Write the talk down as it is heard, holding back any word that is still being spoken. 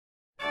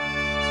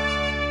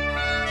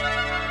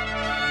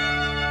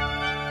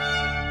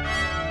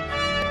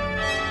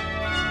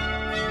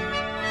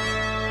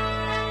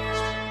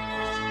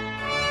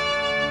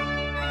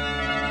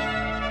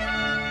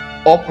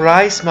Op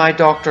reis my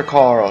Dr.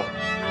 Karl.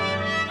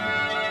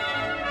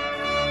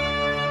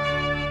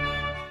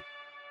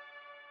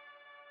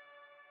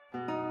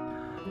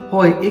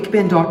 Hoi, ik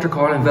ben Dr.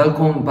 Karl en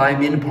welkom bij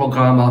mijn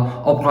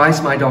programma Op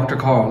reis met Dr.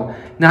 Karl.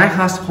 Nij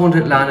haast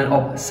 100 landen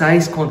op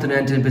 6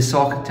 continenten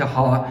bezocht te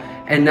hebben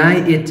en na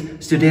het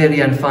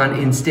studeren van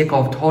een stuk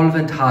of 12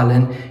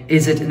 talen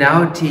is het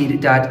nou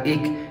tijd dat ik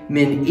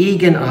mijn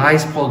eigen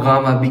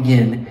reisprogramma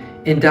begin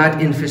en dat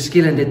in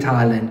verschillende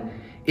talen.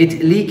 Het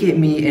lijkt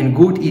me een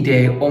goed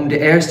idee om de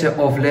eerste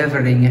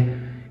aflevering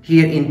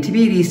hier in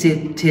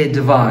Tbilisi te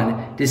doen.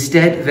 De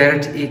stad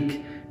werd ik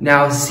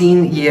nou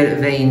 10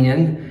 jaar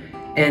wonen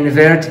en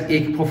werd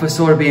ik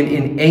professor ben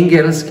in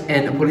Engels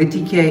en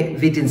politieke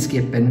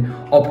wetenschappen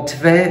op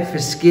 2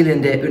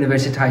 verschillende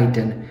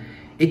universiteiten.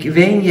 Ik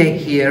woon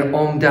hier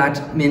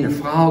omdat mijn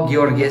vrouw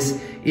Georgis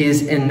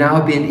is en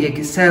nou ben ik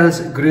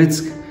zelfs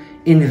grootst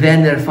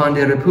inwoner van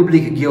de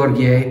Republiek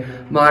Georgië,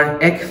 maar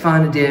ik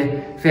van de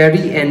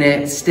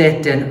Verenigde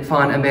Staten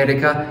van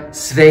Amerika,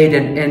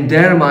 Zweden en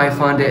daarmee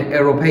van de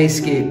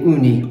Europese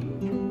Unie.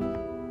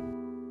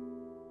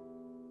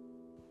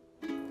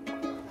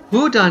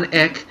 Hoe dan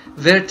ook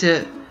werd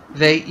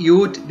wij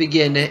juist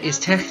beginnen is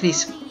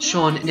technisch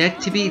schon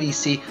net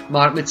Tbilisi,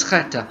 maar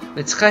Mtskheta.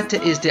 Mtskheta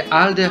is de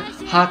oude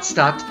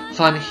hoofdstad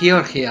van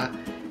Georgië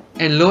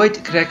en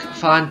Lloyd kreeg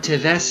van te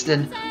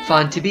westen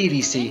van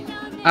Tbilisi.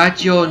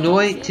 Als je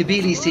nooit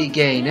Tbilisi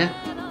gaan,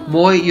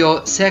 moet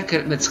je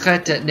zeker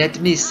Mtskheta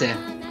net missen.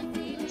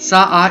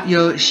 Zoals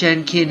je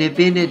schon kennen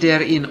binnen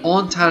der in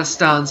aantal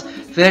stands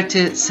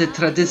werden ze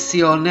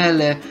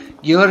traditionele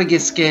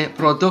Georgische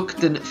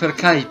producten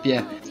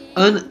verkopen.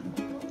 Een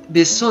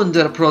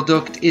bijzonder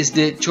product is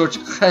de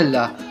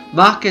chorchkhela,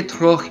 maken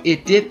terug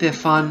het dippen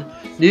van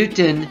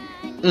nuten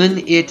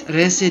in het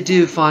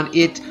residu van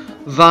het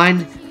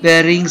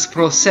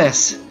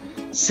wijnberingsproces.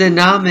 Ze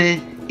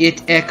namen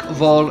het ek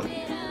wel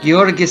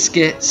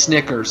Georgische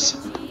Snickers.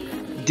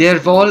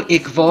 Der wil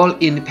ik wel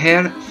in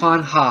per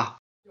van ha.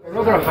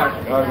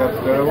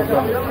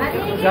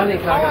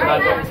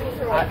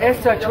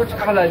 Esta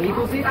chorchkhela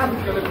nigozit?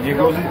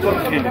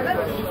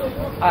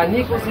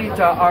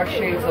 Nigozita are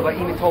shades of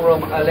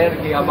imitorum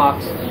allergia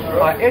max.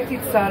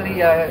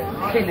 Etitsalia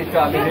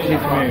kilita minishit.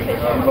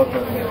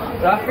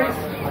 Rafis?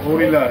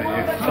 Orilari,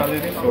 etitsalia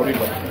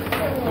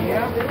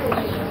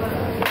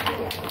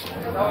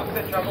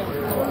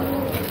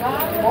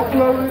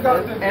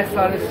orilari.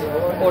 Esalis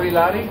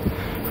orilari?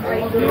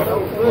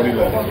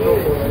 Orilari.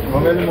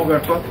 Romeli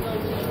mogarpat?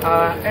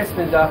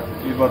 Esmenda.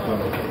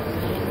 Ibatano.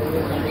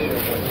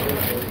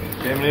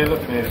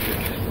 Emreelot merke.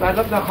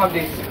 Madap na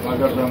khabdis.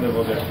 Magardan de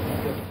vode.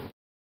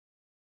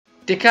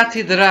 De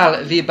kathedraal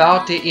wie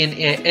baute in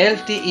de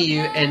 11e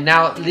eeuw en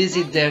nou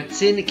liggen der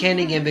 10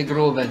 koningen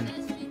begraven.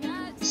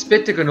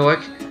 Spittig genoeg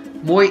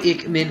moet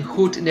ik mijn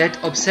goed net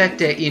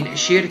opzetten in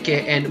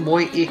Schirke en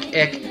moet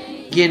ik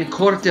geen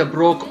korte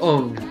brok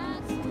aan.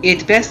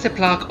 Het beste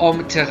plek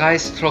om te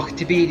reizen terug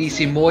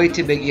Tbilisi mooi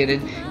te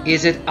beginnen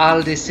is het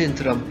oude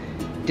centrum.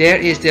 Daar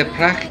is de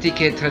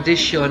prachtige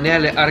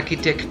traditionele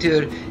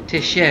architectuur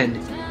te zien.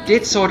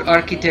 Dit soort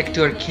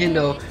architectuur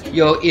kunnen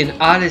je in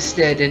alle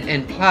steden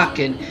en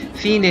plekken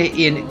vinden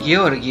in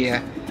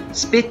Georgië.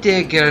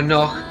 Spittiger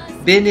nog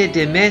binnen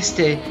de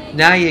meeste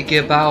nieuwe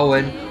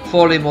gebouwen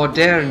volle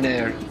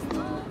moderner.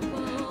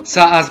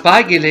 Zoals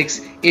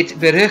bijgelijks het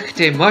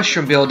beruchte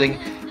Mushroom Building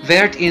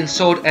werd in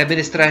soort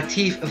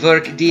administratief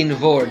werk dien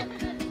wordt.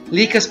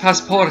 Likas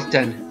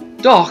paspoorten.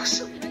 Doch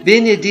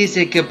binnen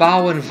deze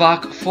gebouwen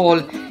vaak vol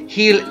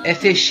heel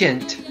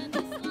efficiënt.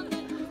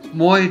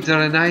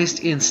 Modernized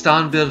in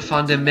standbeeld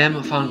van de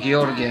mem van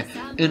Georgië.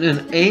 In een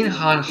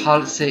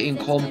eenhandhalse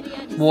inkom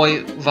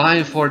mooi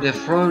wijn voor de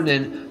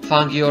vrouwen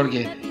van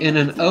Georgië. In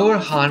een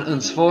overhand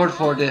een zwaard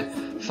voor de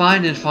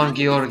fijnen van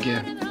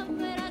Georgië.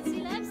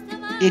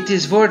 Het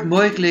is wordt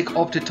mogelijk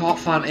op de top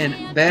van een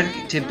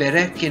berg te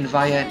bereiken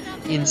via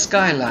een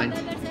skyline.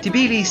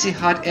 Tbilisi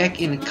had ook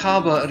een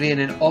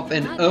kabelrennen op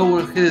een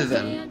oude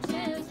heuvel.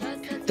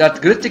 Dat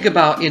grote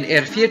gebouw in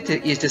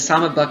R40 is de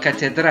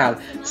Samaba-kathedraal.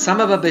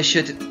 Samaba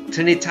beschut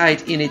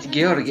Triniteit in het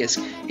Georgisch.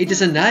 Het is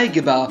een nieuw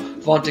gebouw,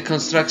 want de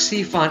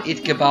constructie van het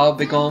gebouw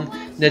begon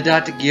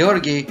nadat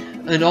Georgië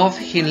een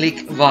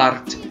afhankelijk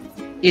werd.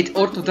 Het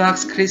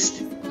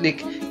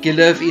orthodox-christelijk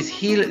geloof is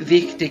heel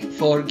wichtig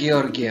voor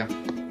Georgië.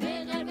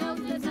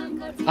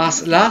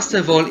 Als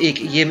laatste wil ik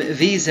je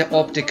wijzen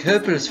op de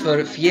keupels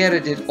voor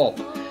vieren dit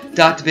op.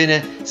 Dat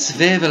binnen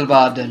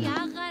zwevelbaden.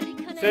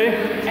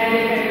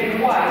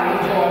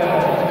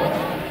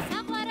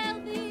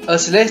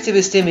 Als laatste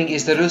bestemming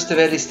is de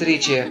Rustaveli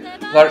Striche,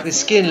 waar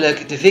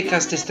waarschijnlijk de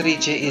viktigste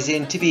striche is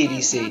in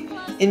Tbilisi.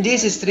 In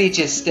deze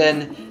striche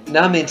staan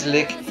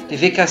namelijk de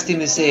viktigste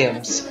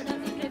museums.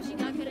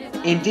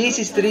 In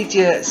deze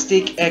striche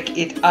steekt ook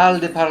het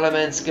oude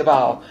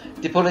parlementsgebouw.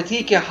 De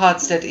politieke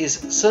hoofdstad is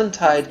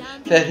Sundheid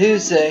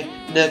verhuisd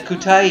naar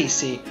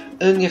Kutaisi,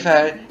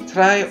 ongeveer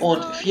 3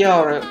 und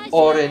 4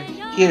 oren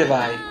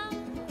hierbij.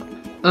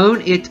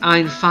 On het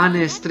een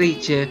van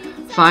striche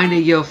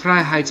feine je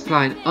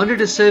Vrijheidsplein. Onder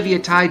de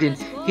Sovjet-tijden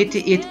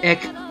hitte het ook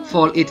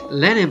vol het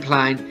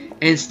Leninplein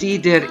en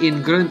stiet er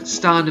in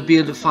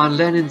grondstandbeeld van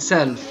Lenin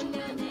zelf.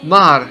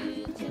 Maar,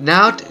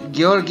 nadat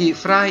Georgi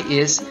vrij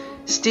is,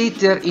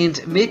 stiet er in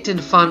het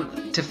midden van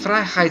het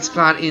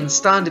Vrijheidsplein in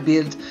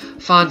standbeeld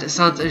van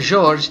St.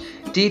 George,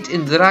 die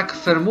in drak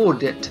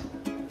vermoordet.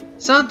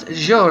 St.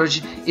 George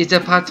is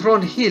de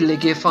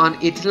patroonheilige van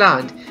het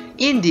land.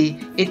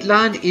 Het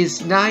land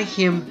is naar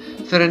hem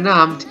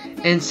vernaamd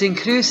en zijn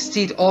kruis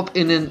stiet op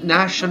in een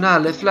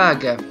nationale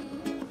vlagge.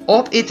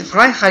 Op het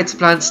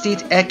Vrijheidsplein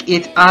stiet ook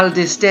het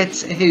oude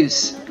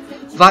stadshuis,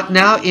 wat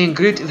nou een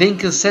groot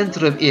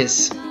winkelcentrum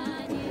is.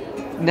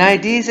 Na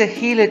deze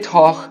hele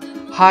dag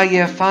ga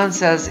je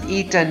vanzelfs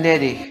eten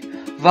nodig.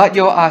 Wat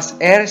je als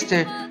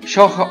eerste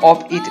zoekt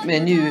op het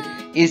menu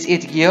is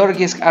het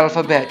Georgisch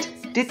alfabet.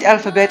 Dit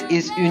alfabet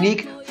is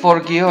uniek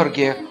voor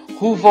Georgië,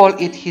 hoewel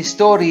het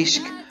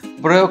historisch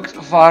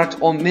gebruikt wordt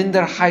om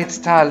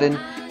minderheidstalen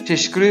te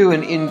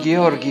schrijven in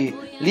Georgië,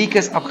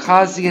 liekes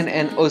Abkhazien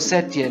en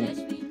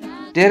Ossetië.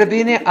 Er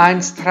binnen een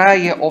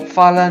drie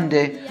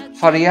opvallende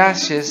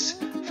variaties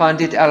van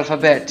dit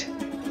alfabet.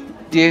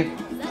 De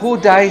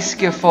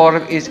Judaiske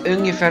vorm is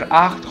ongeveer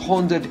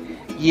 800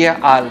 jaar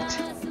oud.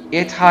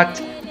 Het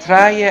had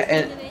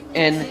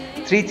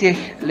 33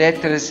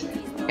 letters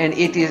en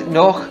het is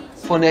nog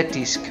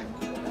fonetisch.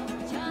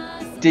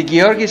 De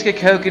Georgische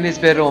keuken is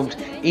beroemd.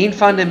 Een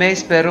van de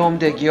meest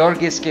beroemde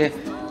Georgische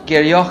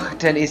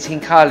gerechten is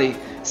hinkali.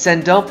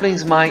 Zijn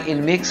dumplings met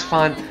een mix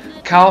van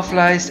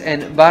kalfvlees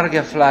en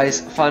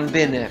burgervlees van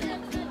binnen.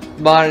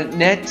 Maar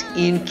net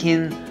een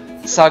kind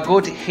zo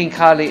goed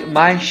hinkali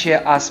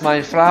meisje als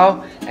mijn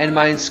vrouw en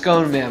mijn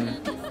schoonmem.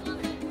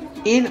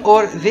 Een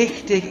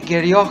wichtig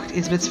gerecht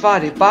is met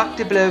zware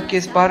bakte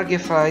blokjes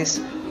burgervlees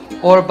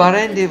of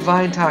barende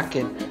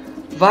wijntakken.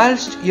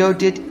 Walst je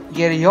dit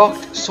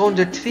gerecht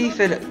zonder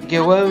twijfel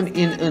gewoon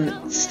in een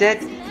stad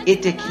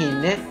eten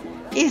kunnen,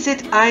 is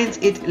het eens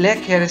het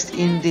lekkerst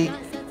in de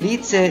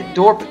Lietse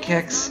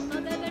dorpkeks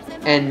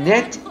en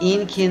net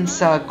een kind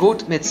zo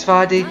goed met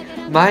zware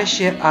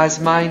meisje als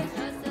mijn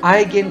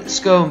eigen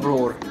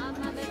schoonbroer.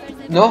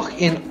 Nog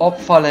een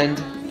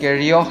opvallend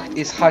gerecht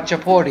is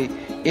hachapuri.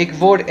 Ik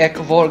word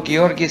ook wel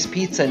Georgisch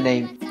pizza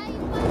nemen.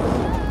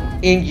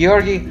 In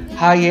Georgië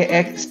heb je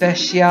ook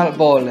speciaal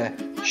bollen,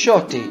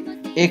 shoti.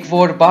 Ik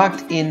word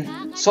bakt in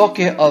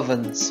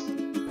suikerovens.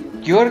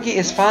 Georgië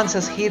is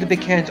vanzelfs hier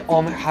bekend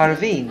om haar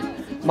wijn,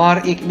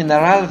 maar ik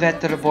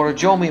mineraalwater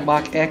borjomi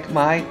mag ook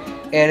mij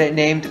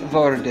neemt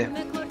worden.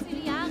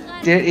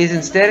 Er is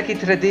een sterke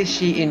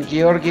traditie in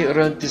Georgië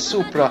rond de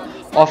supra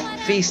of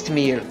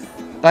feestmeal.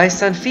 Bij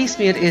zijn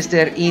feestmeal is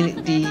er een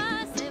die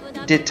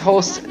de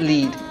toast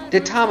leidt,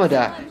 de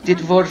tamada.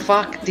 Dit wordt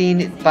vaak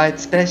dient bij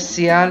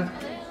speciaal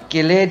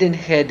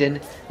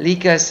gelegenheden,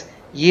 liekes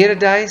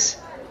Jerdijs,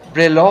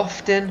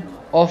 beloften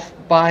of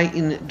bij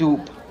een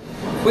doop.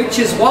 Which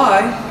is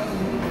why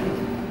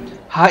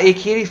Ga ik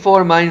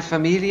hiervoor mijn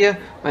familie,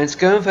 mijn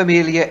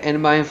schoonfamilie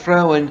en mijn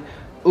vrouwen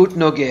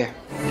uitnodigen.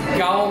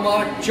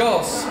 Gauma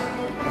Jos.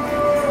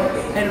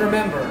 And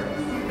remember,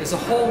 there's a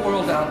whole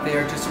world out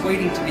there just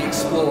waiting to be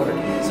explored.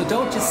 So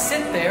don't just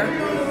sit there,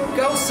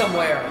 go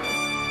somewhere.